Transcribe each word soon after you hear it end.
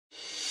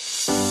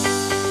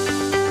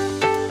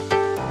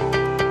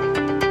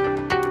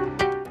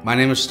My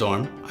name is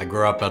Storm. I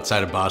grew up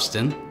outside of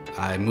Boston.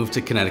 I moved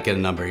to Connecticut a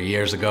number of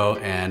years ago,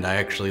 and I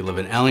actually live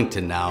in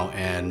Ellington now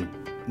and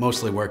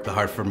mostly work the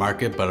Hartford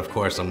market, but of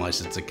course I'm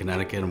licensed in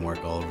Connecticut and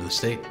work all over the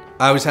state.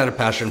 I always had a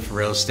passion for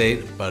real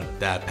estate, but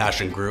that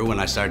passion grew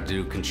when I started to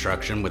do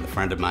construction with a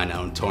friend of mine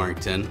out in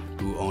Torrington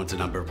who owns a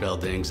number of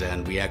buildings,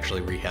 and we actually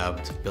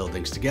rehabbed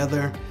buildings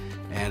together.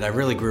 And I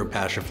really grew a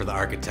passion for the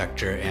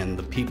architecture, and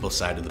the people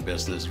side of the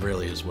business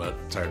really is what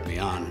turned me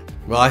on.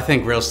 Well, I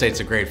think real estate's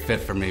a great fit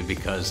for me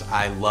because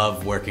I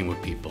love working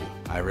with people.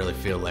 I really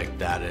feel like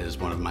that is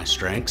one of my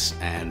strengths,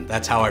 and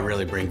that's how I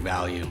really bring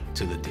value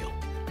to the deal.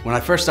 When I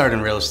first started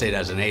in real estate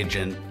as an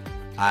agent,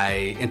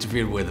 I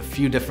interviewed with a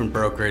few different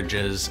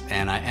brokerages,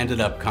 and I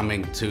ended up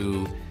coming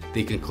to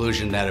the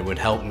conclusion that it would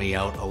help me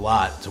out a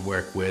lot to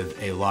work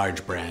with a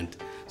large brand,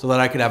 so that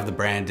I could have the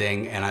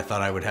branding, and I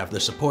thought I would have the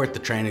support, the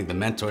training, the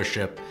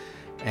mentorship.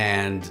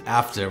 And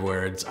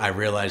afterwards, I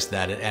realized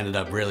that it ended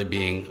up really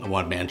being a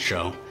one-man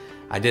show.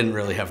 I didn't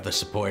really have the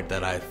support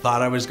that I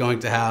thought I was going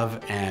to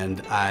have,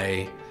 and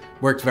I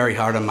worked very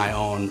hard on my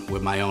own,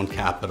 with my own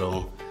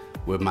capital,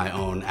 with my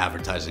own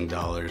advertising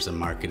dollars and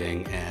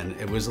marketing, and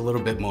it was a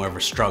little bit more of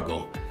a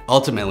struggle.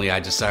 Ultimately,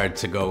 I decided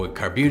to go with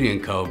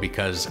Carbutti Co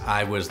because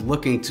I was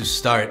looking to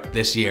start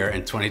this year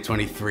in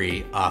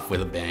 2023 off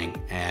with a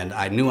bang, and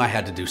I knew I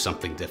had to do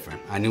something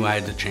different. I knew I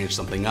had to change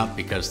something up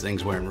because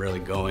things weren't really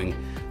going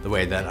the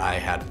way that I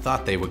had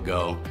thought they would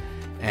go.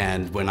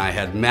 And when I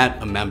had met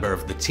a member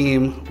of the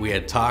team, we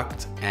had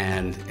talked,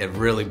 and it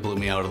really blew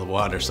me out of the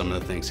water, some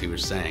of the things he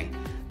was saying.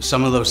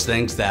 Some of those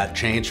things that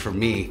changed for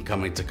me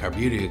coming to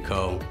Carbutti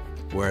Co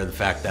were the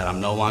fact that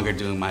I'm no longer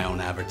doing my own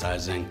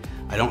advertising.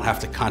 I don't have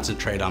to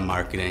concentrate on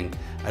marketing.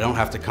 I don't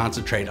have to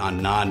concentrate on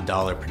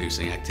non-dollar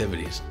producing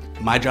activities.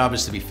 My job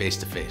is to be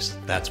face-to-face.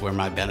 That's where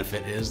my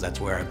benefit is,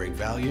 that's where I bring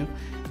value,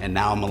 and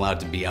now I'm allowed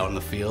to be out in the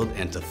field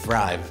and to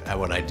thrive at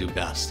what I do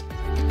best.